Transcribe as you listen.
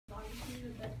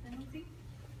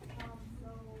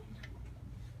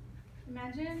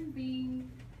imagine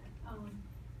being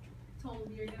told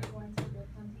you're going to go into the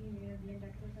penalty and you're going to be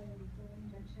injected with a lethal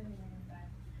injection and all of that.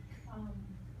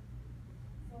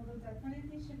 So the death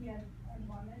penalty should be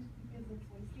abolished because it's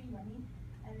wasting money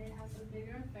and it has a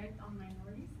bigger effect on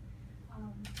minorities.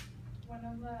 One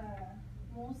of the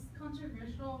most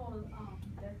controversial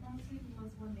death penalties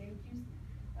was when they accused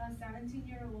a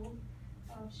 17-year-old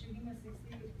of shooting a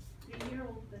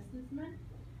 63-year-old businessman.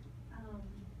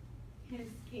 His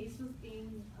case was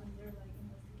being under like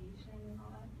investigation and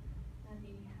all that, and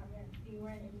they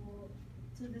weren't able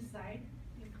to decide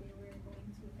if they were going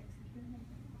to execute him.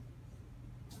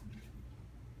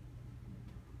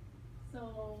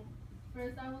 So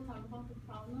first I will talk about the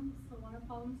problems. So one of the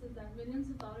problems is that millions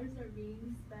of dollars are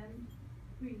being spent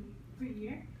per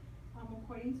year.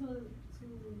 According to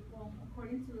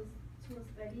a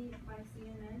study by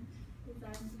CNN, is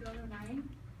that in 2009,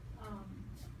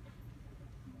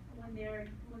 when they're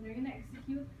going to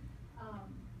execute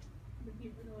the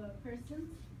persons,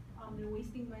 they're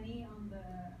wasting money on the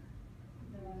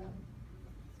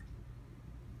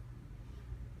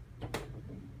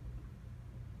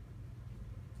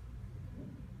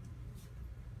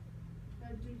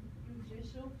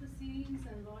judicial proceedings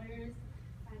and lawyers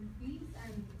and fees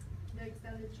and the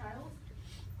extended trials.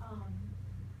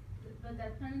 The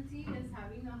death penalty is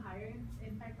having a higher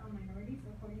impact on minorities,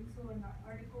 according to an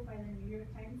article by the New York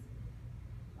Times.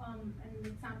 An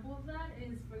example of that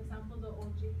is, for example, the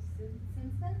O.J.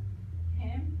 Simpson.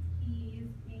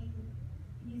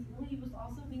 He was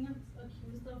also being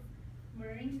accused of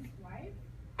murdering his wife.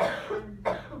 And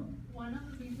one of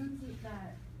the reasons is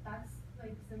that that's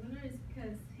like similar is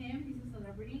because he's a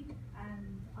celebrity,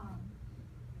 and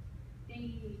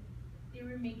they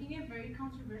were making it very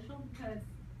controversial because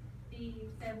they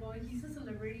said, well, if he's a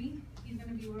celebrity, he's going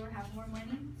to be able to have more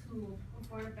money to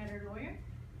afford a better lawyer.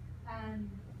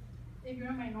 And if you're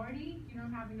a minority, you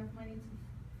don't have enough money to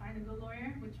find a good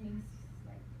lawyer, which means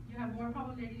like you have more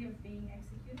probability of being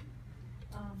executed.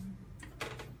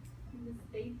 In the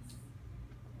states,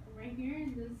 right here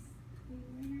in this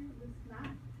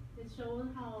map, it shows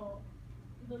how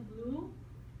the blue,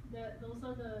 those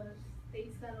are the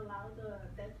states that allow the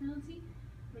death penalty.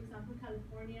 For example,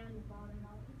 California, Nevada, and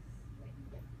all this.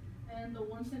 And the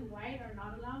ones in white are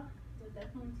not allowed. The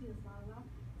death penalty is not allowed.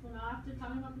 So now, after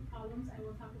talking about the problems, I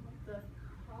will talk about the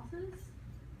causes.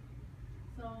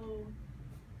 So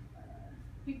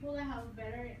people that have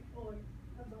better, or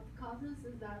about the causes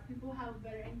is that people have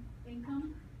better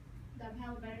income,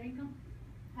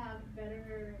 have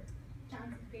better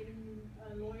chance of getting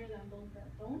a lawyer than those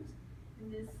that don't.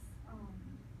 In this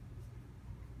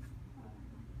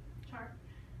chart,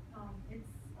 it's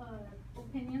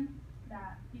opinion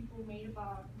that people made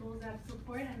about those that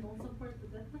support and don't support the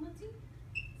death penalty.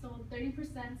 So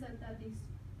 30% said that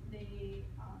they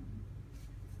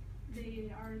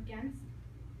are against.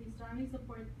 They strongly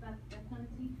support that death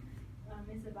penalty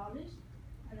is abolished,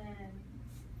 and then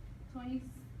 27%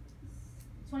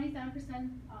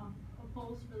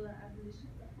 opposed for the abolition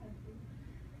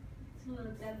to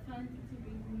the death penalty to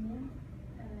be removed.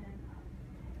 And then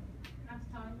after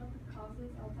talking about the causes,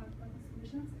 I'll talk about the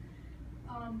solutions.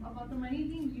 About the money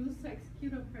being used to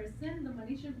execute a person, the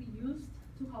money should be used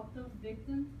to help the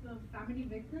victims, the family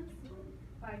victims,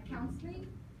 by counseling.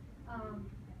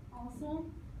 Also,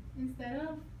 instead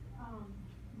of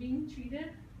being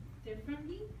treated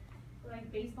differently,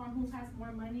 like based on who has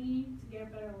more money to get a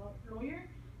better lawyer,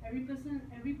 every person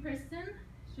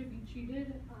should be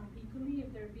treated equally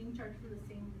if they're being charged for the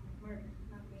same murder,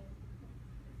 not being,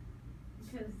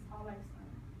 because all lives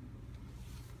matter.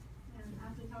 And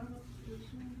after talking about the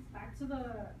solutions, back to the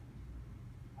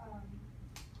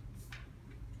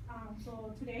so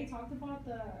today I talked about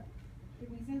the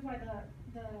reasons why the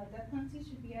death penalty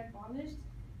should be abolished,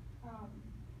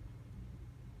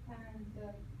 and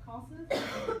the causes.